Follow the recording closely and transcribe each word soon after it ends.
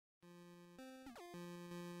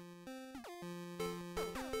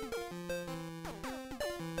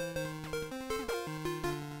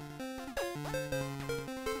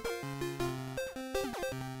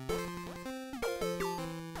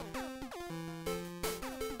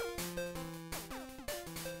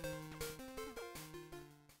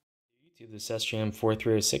This is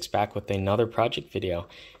SJM4306 back with another project video.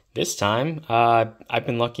 This time, I've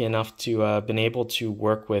been lucky enough to been able to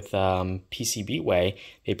work with PCBWay.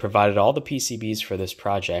 They provided all the PCBs for this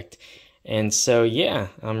project, and so yeah,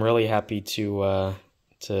 I'm really happy to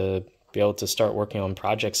be able to start working on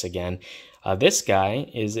projects again. This guy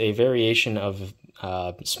is a variation of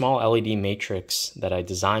small LED matrix that I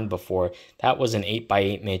designed before. That was an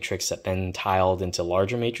 8x8 matrix that then tiled into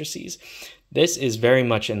larger matrices. This is very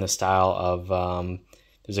much in the style of,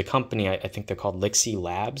 there's a company, I think they're called Lixie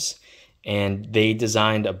Labs, and they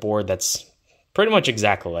designed a board that's pretty much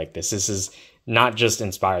exactly like this. This is not just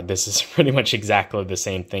inspired, this is pretty much exactly the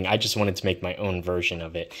same thing. I just wanted to make my own version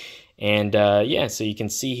of it. And yeah, so you can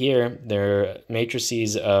see here, they're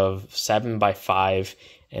matrices of 7x5,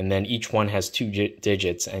 and then each one has 2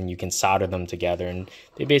 digits, and you can solder them together. And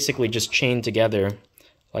they basically just chain together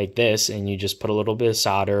like this, and you just put a little bit of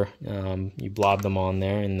solder, you blob them on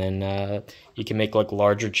there, and then you can make like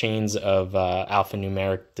larger chains of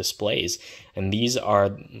alphanumeric displays. And these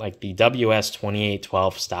are like the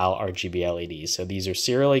WS2812 style RGB LEDs. So these are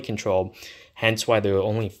serially controlled, hence why there are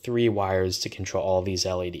only 3 wires to control all these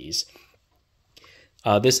LEDs.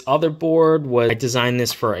 This other board I designed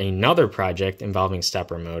this for another project involving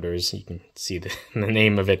stepper motors. You can see the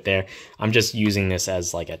name of it there. I'm just using this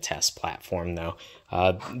as like a test platform though.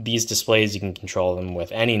 These displays, you can control them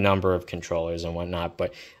with any number of controllers and whatnot,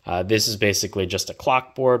 but this is basically just a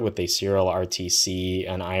clock board with a serial RTC,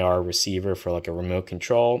 an IR receiver for like a remote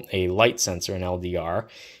control, a light sensor, an LDR,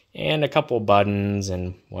 and a couple buttons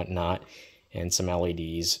and whatnot, and some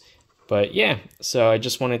LEDs. But yeah, so I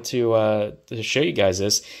just wanted to show you guys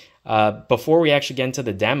this. Before we actually get into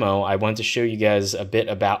the demo, I wanted to show you guys a bit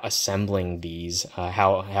about assembling these,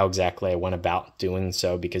 how exactly I went about doing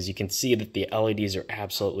so, because you can see that the LEDs are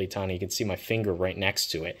absolutely tiny. You can see my finger right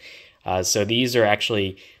next to it. So these are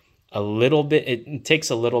actually a little bit, it takes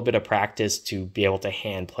a little bit of practice to be able to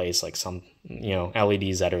hand place like some,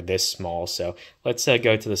 LEDs that are this small. So let's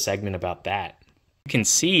go to the segment about that. You can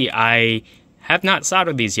see I have not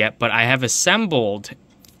soldered these yet, but I have assembled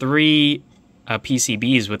 3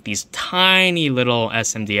 PCBs with these tiny little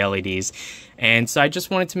SMD LEDs. And so I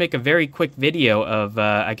just wanted to make a very quick video of,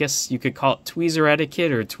 I guess you could call it tweezer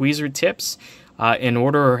etiquette or tweezer tips, in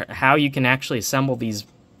order how you can actually assemble these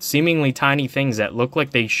seemingly tiny things that look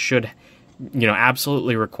like they should,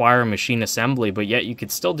 absolutely require machine assembly, but yet you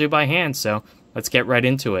could still do by hand. So let's get right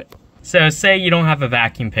into it. So say you don't have a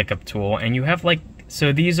vacuum pickup tool and you have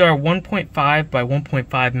so these are 1.5 by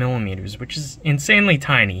 1.5 millimeters, which is insanely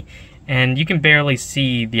tiny. And you can barely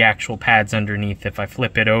see the actual pads underneath. If I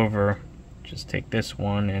flip it over, just take this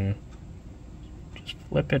one and just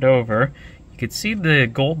flip it over, you can see the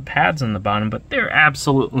gold pads on the bottom, but they're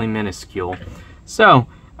absolutely minuscule. So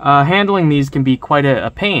handling these can be quite a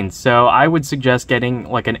pain. So I would suggest getting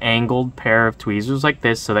like an angled pair of tweezers like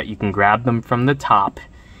this so that you can grab them from the top.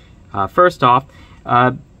 First off,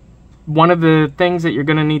 one of the things that you're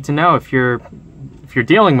going to need to know if you're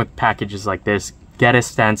dealing with packages like this, get a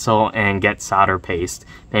stencil and get solder paste.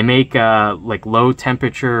 They make like low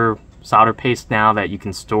temperature solder paste now that you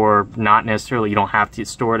can store, not necessarily, you don't have to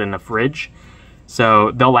store it in the fridge.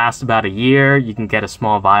 So they'll last about a year. You can get a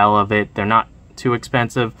small vial of it. They're not too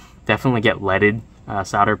expensive. Definitely get leaded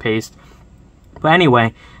solder paste. But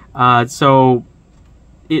anyway, so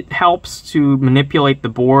it helps to manipulate the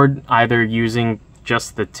board either using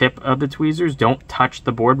just the tip of the tweezers. Don't touch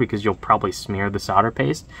the board because you'll probably smear the solder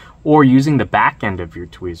paste, or using the back end of your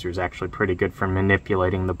tweezers, actually pretty good for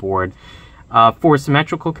manipulating the board. For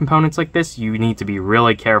symmetrical components like this, you need to be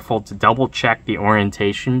really careful to double check the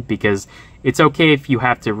orientation, because it's okay if you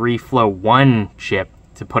have to reflow one chip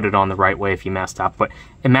to put it on the right way if you messed up, but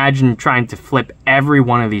imagine trying to flip every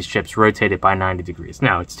one of these chips rotated by 90 degrees.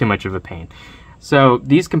 No, it's too much of a pain. So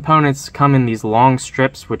these components come in these long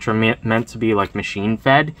strips, which are meant to be like machine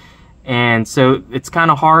fed. And so it's kind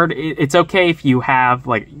of hard. It's okay if you have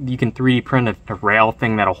you can 3D print a rail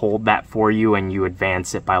thing that'll hold that for you, and you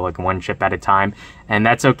advance it by like 1 chip at a time. And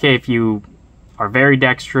that's okay if you are very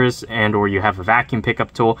dexterous and or you have a vacuum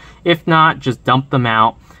pickup tool. If not, just dump them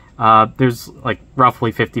out. There's like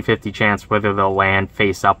roughly 50-50 chance whether they'll land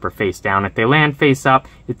face up or face down. If they land face up,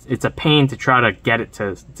 it's a pain to try to get it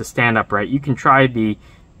to stand upright. You can try the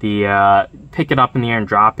pick it up in the air and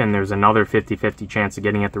drop, and there's another 50-50 chance of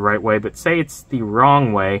getting it the right way. But say it's the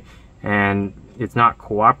wrong way and it's not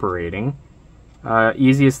cooperating.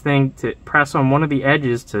 Easiest thing, to press on one of the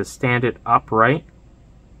edges to stand it upright,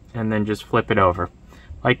 and then just flip it over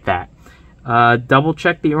like that. Double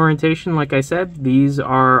check the orientation. Like I said, these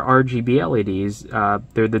are RGB LEDs.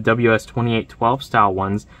 They're the WS2812 style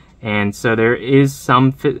ones, And so there is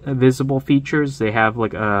some visible features. They have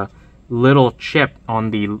like a little chip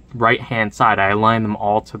on the right hand side. I align them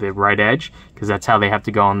all to the right edge because that's how they have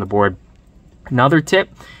to go on the board. Another tip,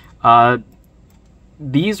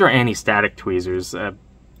 these are anti-static tweezers.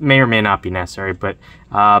 May or may not be necessary, but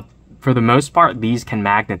for the most part, these can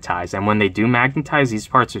magnetize. And when they do magnetize, these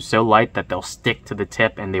parts are so light that they'll stick to the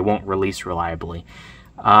tip and they won't release reliably.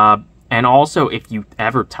 And also, if you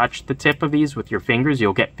ever touch the tip of these with your fingers,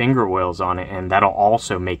 you'll get finger oils on it, and that'll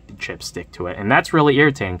also make the chip stick to it. And that's really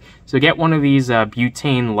irritating. So get one of these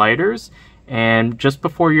butane lighters, and just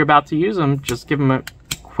before you're about to use them, just give them a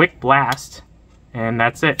quick blast, and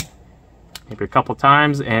that's it. Maybe a couple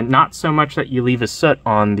times, and not so much that you leave a soot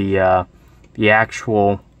on the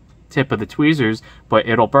actual tip of the tweezers, but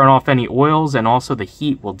it'll burn off any oils, and also the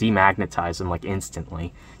heat will demagnetize them like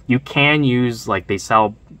instantly. You can use, like, they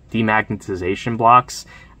sell demagnetization blocks,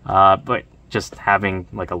 but just having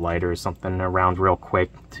like a lighter or something around real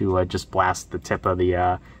quick to just blast the tip of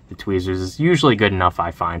the tweezers is usually good enough,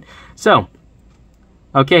 I find. So,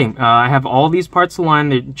 okay, I have all these parts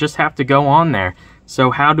aligned. They just have to go on there.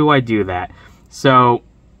 So how do I do that? So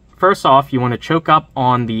first off, you want to choke up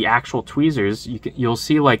on the actual tweezers. You'll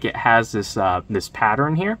see like it has this this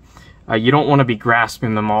pattern here. You don't want to be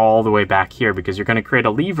grasping them all the way back here because you're going to create a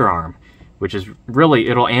lever arm, which is really,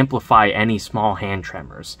 it'll amplify any small hand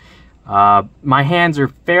tremors. My hands are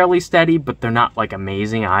fairly steady, but they're not like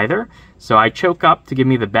amazing either. So I choke up to give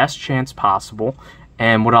me the best chance possible.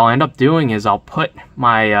 And what I'll end up doing is I'll put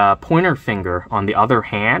my pointer finger on the other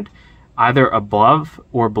hand, either above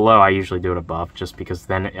or below. I usually do it above just because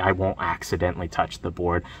then I won't accidentally touch the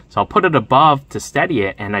board. So I'll put it above to steady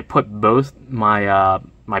it, and I put both my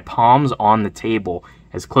my palms on the table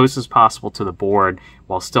as close as possible to the board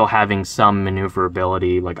while still having some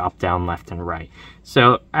maneuverability, like up, down, left, and right.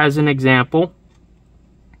 So as an example,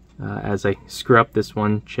 as I screw up this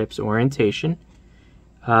one chip's orientation,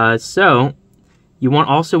 so you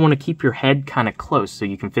also want to keep your head kind of close so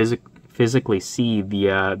you can physically see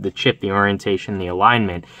the chip, the orientation, the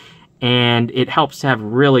alignment, and it helps to have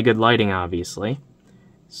really good lighting, obviously.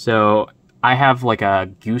 So I have like a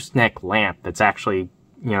gooseneck lamp that's actually,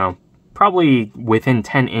 you know, probably within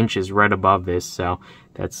 10 inches right above this, so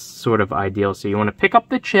that's sort of ideal. So you want to pick up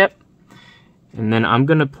the chip, and then I'm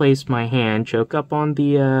going to place my hand, choke up on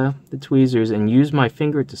the tweezers, and use my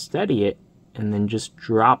finger to steady it, and then just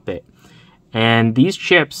drop it. And these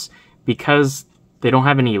chips, because they don't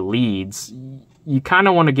have any leads, you kind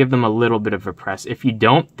of want to give them a little bit of a press. If you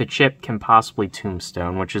don't, the chip can possibly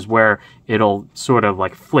tombstone, which is where it'll sort of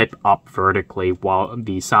like flip up vertically while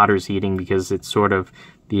the solder's heating, because it's sort of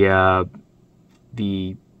the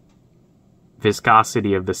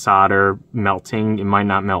viscosity of the solder melting. It might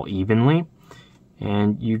not melt evenly,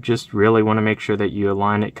 and you just really want to make sure that you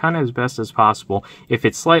align it kind of as best as possible. If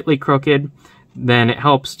it's slightly crooked, then it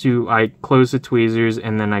helps to, I close the tweezers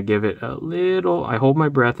and then I give it a little, I hold my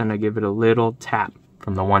breath and I give it a little tap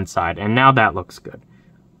from the one side, and now that looks good.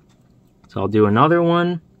 So I'll do another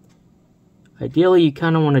one. Ideally, you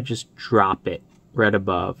kind of want to just drop it right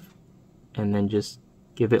above and then just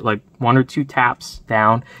give it like 1 or 2 taps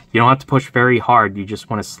down. You don't have to push very hard. You just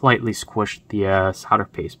want to slightly squish the solder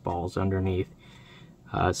paste balls underneath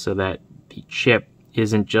so that the chip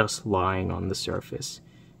isn't just lying on the surface.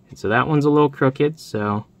 And so that one's a little crooked,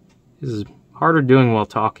 so this is harder doing while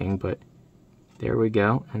talking, but there we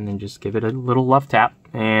go. And then just give it a little love tap,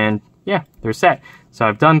 and yeah, they're set. So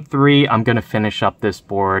I've done 3. I'm going to finish up this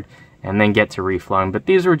board and then get to reflowing. But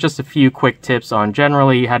these were just a few quick tips on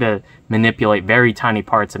generally how to manipulate very tiny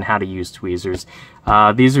parts and how to use tweezers.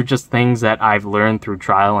 These are just things that I've learned through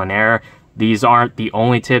trial and error. These aren't the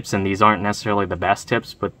only tips, and these aren't necessarily the best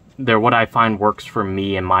tips, but they're what I find works for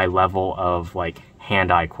me and my level of like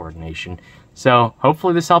hand-eye coordination. So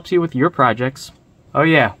hopefully this helps you with your projects. Oh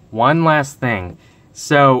yeah, one last thing.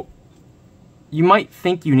 So you might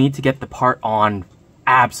think you need to get the part on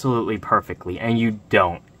absolutely perfectly, and you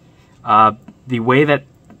don't. The way that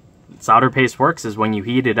solder paste works is when you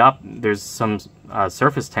heat it up, there's some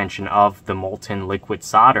surface tension of the molten liquid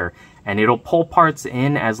solder, and it'll pull parts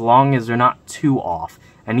in as long as they're not too off.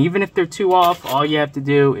 And even if they're too off, all you have to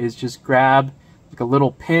do is just grab like a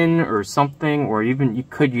little pin or something, or even you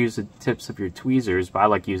could use the tips of your tweezers, but I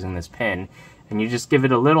like using this pin, and you just give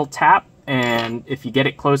it a little tap, and if you get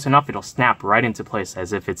it close enough, it'll snap right into place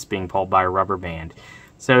as if it's being pulled by a rubber band.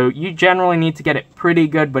 So you generally need to get it pretty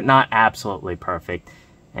good, but not absolutely perfect.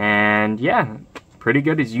 And yeah, pretty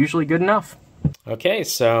good is usually good enough. Okay,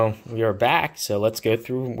 so we are back. So let's go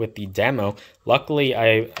through with the demo. Luckily,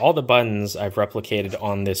 all the buttons I've replicated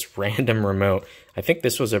on this random remote. I think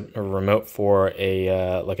this was a remote for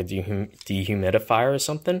a like a dehumidifier or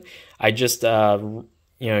something. I just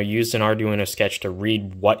used an Arduino sketch to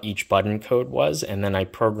read what each button code was, and then I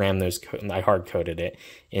programmed those. I hard coded it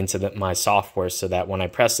into my software so that when I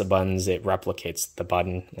press the buttons, it replicates the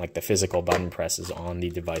button, like the physical button presses on the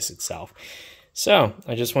device itself. So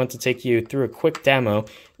I just want to take you through a quick demo.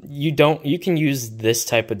 You can use this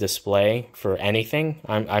type of display for anything.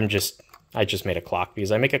 I just made a clock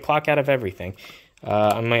because I make a clock out of everything.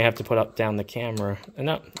 I might have to put down the camera.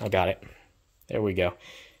 No, I got it. There we go.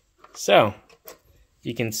 So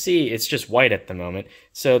you can see it's just white at the moment.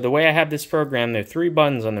 So the way I have this program, there are 3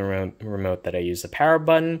 buttons on the remote that I use. The power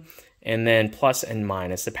button and then plus and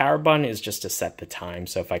minus. The power button is just to set the time.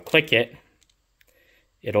 So if I click it,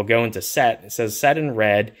 it'll go into set. It says set in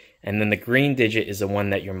red, and then the green digit is the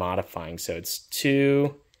one that you're modifying. So it's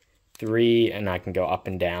 2, 3, and I can go up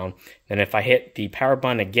and down. Then if I hit the power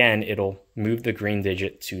button again, it'll move the green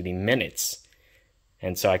digit to the minutes.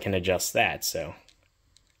 And so I can adjust that. So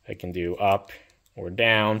I can do up or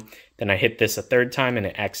down. Then I hit this a 3rd time and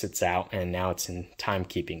it exits out, and now it's in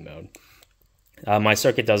timekeeping mode. My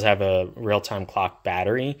circuit does have a real-time clock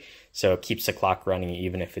battery, so it keeps the clock running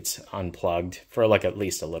even if it's unplugged for like at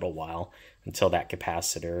least a little while until that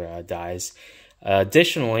capacitor dies.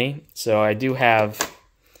 Additionally, so I do have,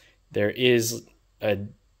 there is a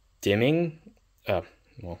dimming,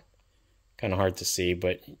 well, kind of hard to see,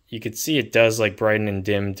 but you could see it does like brighten and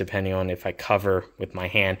dim depending on if I cover with my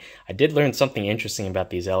hand. I did learn something interesting about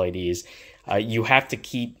these LEDs. You have to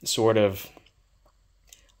keep sort of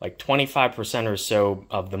like 25% or so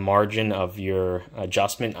of the margin of your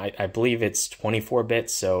adjustment. I believe it's 24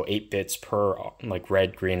 bits, so 8 bits per like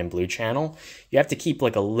red, green, and blue channel. You have to keep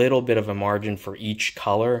like a little bit of a margin for each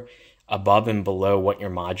color above and below what you're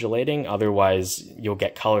modulating. Otherwise, you'll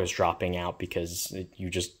get colors dropping out because you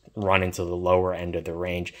just run into the lower end of the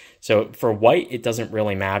range. So for white, it doesn't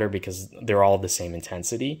really matter because they're all the same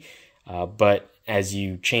intensity. But as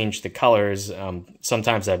you change the colors,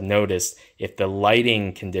 sometimes I've noticed if the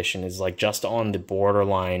lighting condition is like just on the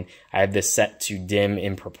borderline, I have this set to dim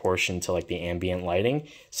in proportion to like the ambient lighting.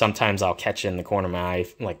 Sometimes I'll catch it in the corner of my eye,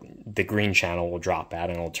 like the green channel will drop out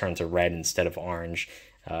and it'll turn to red instead of orange.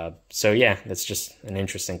 So yeah, that's just an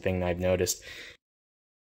interesting thing that I've noticed.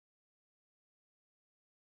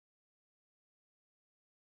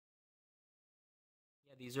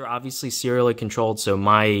 These are obviously serially controlled, so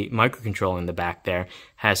my microcontroller in the back there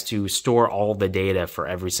has to store all the data for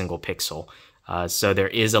every single pixel. So there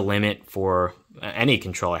is a limit for any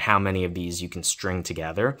controller, how many of these you can string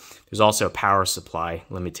together. There's also a power supply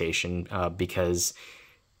limitation because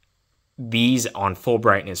these on full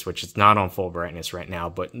brightness, which it's not on full brightness right now,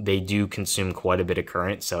 but they do consume quite a bit of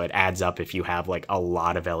current, so it adds up if you have like a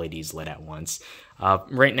lot of LEDs lit at once.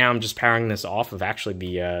 Right now I'm just powering this off of actually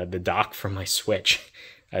the dock from my Switch.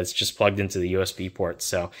 It's just plugged into the USB port,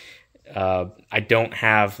 so I don't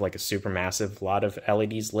have like a super massive lot of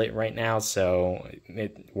LEDs lit right now, so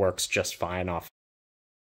it works just fine off.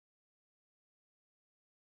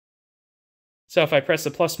 So if I press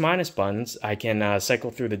the plus minus buttons, I can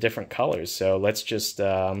cycle through the different colors. So let's just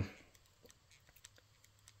go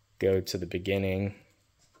to the beginning.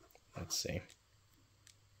 Let's see.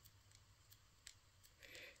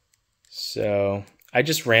 So I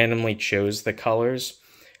just randomly chose the colors.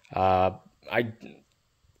 I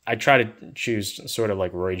try to choose sort of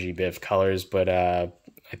like Roy G. Biv colors, but I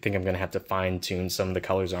think I'm going to have to fine tune. Some of the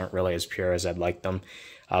colors aren't really as pure as I'd like them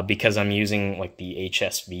because I'm using like the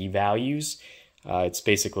HSV values. It's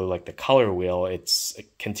basically like the color wheel. It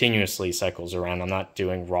continuously cycles around. I'm not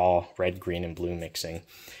doing raw red, green, and blue mixing.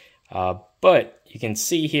 But you can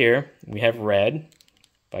see here, we have red.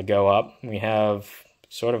 If I go up, we have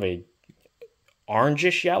sort of a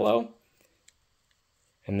orangish yellow.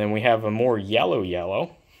 And then we have a more yellow.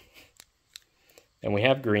 Then we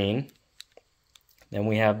have green. Then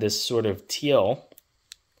we have this sort of teal.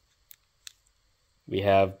 We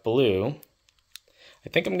have blue. I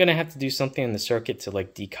think I'm going to have to do something in the circuit to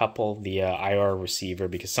like decouple the IR receiver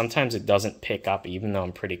because sometimes it doesn't pick up, even though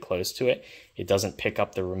I'm pretty close to it, it doesn't pick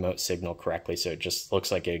up the remote signal correctly, so it just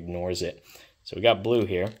looks like it ignores it. So we got blue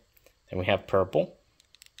here, then we have purple,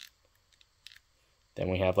 then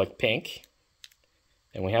we have like pink,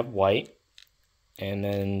 then we have white, and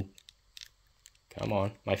then, come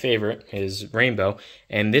on, my favorite is rainbow.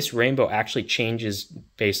 And this rainbow actually changes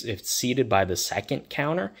if it's seeded by the second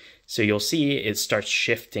counter. So you'll see it starts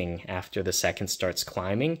shifting after the second starts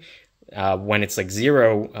climbing. When it's like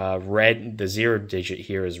zero, red, the 0 digit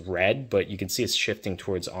here is red, but you can see it's shifting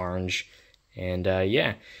towards orange. And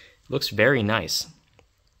yeah, it looks very nice.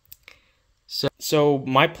 So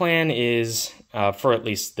my plan is, for at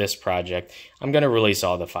least this project, I'm going to release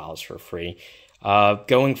all the files for free.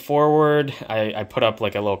 Going forward, I put up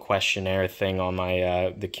like a little questionnaire thing on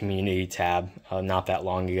my the community tab not that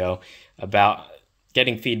long ago about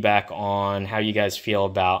getting feedback on how you guys feel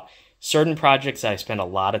about certain projects that I spend a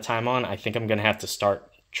lot of time on. I think I'm going to have to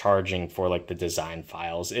start charging for like the design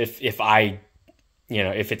files if I, you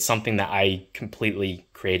know, if it's something that I completely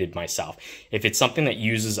created myself. If it's something that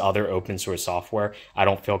uses other open source software, I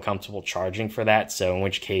don't feel comfortable charging for that. So in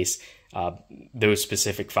which case, those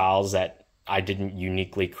specific files that I didn't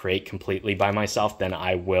uniquely create completely by myself, then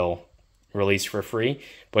I will release for free.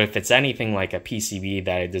 But if it's anything like a PCB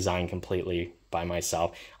that I designed completely by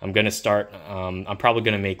myself, I'm going to start, I'm probably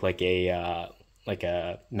going to make like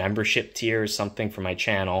a membership tier or something for my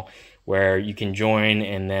channel where you can join,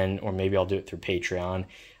 and then, or maybe I'll do it through Patreon,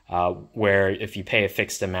 where if you pay a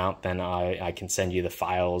fixed amount, then I can send you the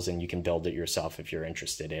files and you can build it yourself if you're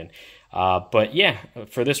interested in. But yeah,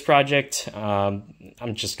 for this project,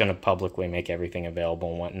 I'm just going to publicly make everything available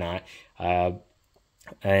and whatnot.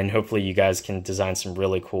 And hopefully you guys can design some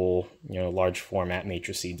really cool, you know, large format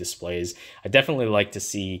matrices displays. I definitely like to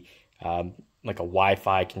see like a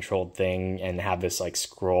Wi-Fi controlled thing and have this like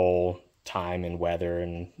scroll time and weather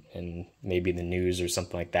and maybe the news or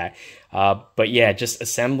something like that. But yeah, just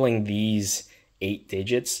assembling these 8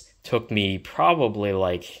 digits took me probably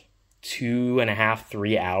like 2.5,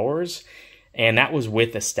 3 hours. And that was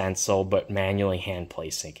with a stencil, but manually hand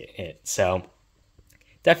placing it. So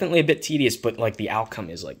definitely a bit tedious, but like the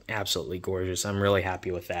outcome is like absolutely gorgeous. I'm really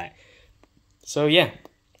happy with that. So yeah.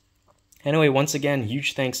 Anyway, once again,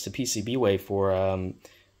 huge thanks to PCBWay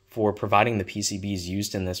for providing the PCBs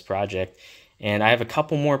used in this project. And I have a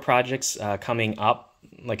couple more projects coming up.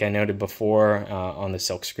 Like I noted before on the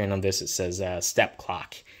silk screen on this, it says step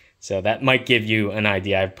clock. So that might give you an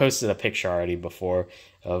idea. I've posted a picture already before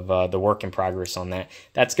of the work in progress on that.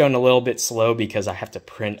 That's going a little bit slow because I have to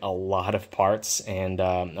print a lot of parts, and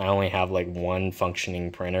I only have like one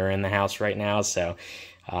functioning printer in the house right now, so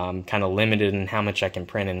I'm kind of limited in how much I can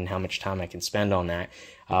print and how much time I can spend on that.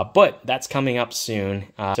 But that's coming up soon.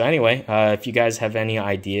 So anyway, if you guys have any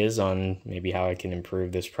ideas on maybe how I can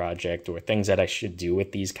improve this project or things that I should do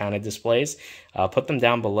with these kind of displays, put them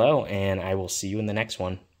down below, and I will see you in the next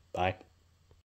one. Bye.